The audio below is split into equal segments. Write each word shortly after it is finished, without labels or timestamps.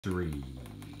3.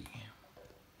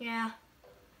 Yeah.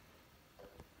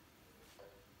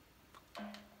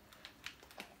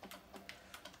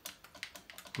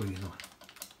 What are you doing?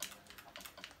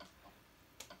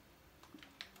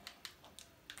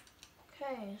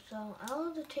 Okay, so I'll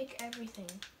have to take everything.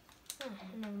 Huh,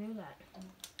 I never knew that.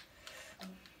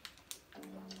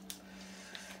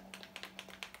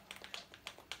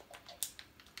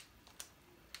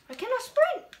 I cannot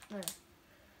sprint! There.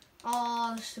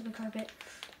 Oh, the stupid carpet.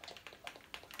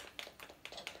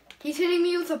 He's hitting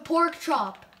me with a pork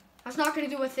chop. That's not gonna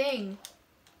do a thing.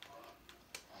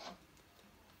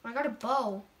 I got a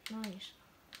bow. Nice.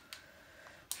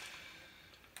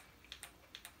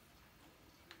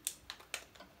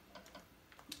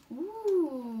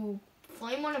 Ooh,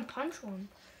 flame one and punch one.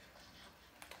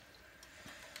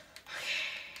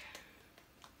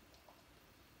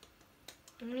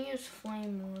 I'm gonna use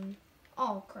flame one.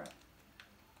 Oh crap.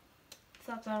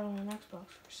 Thought that was on Xbox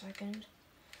for a second.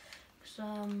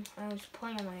 Cause I was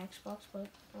playing on my Xbox, but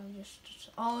I just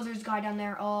oh, there's a guy down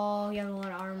there. Oh, he has a lot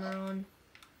of armor on.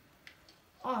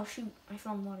 Oh shoot, I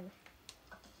fell in water.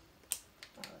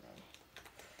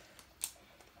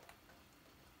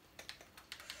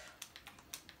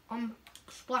 I'm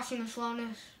splashing the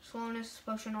slowness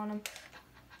potion on him.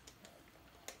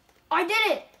 I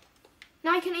did it!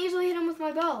 Now I can easily hit him with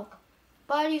my bow.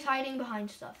 But he's hiding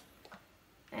behind stuff.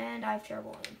 And I have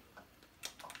terrible aim.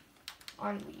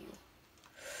 Aren't you?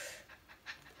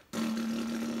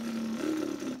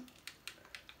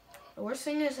 The worst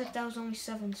thing is that was only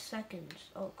 7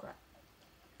 seconds. Oh crap.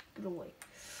 Get away.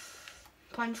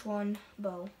 Punch one,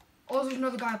 bow. Oh, there's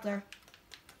another guy up there.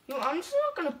 You know, I'm just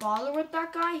not gonna bother with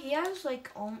that guy. He has like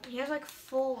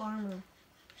full armor.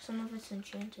 Some of it's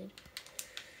enchanted.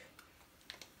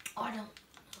 Oh, I don't.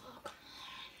 Oh, come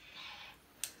on.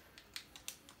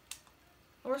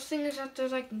 The worst thing is that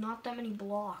there's like not that many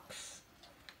blocks.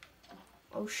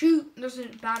 Oh shoot! There's a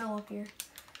battle up here.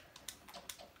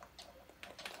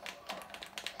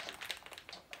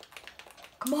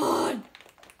 Come on!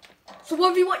 So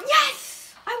 1v1.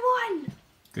 Yes! I won!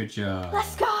 Good job.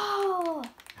 Let's go!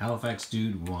 Halifax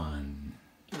Dude won.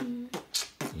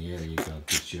 There you go.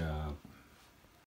 Good job.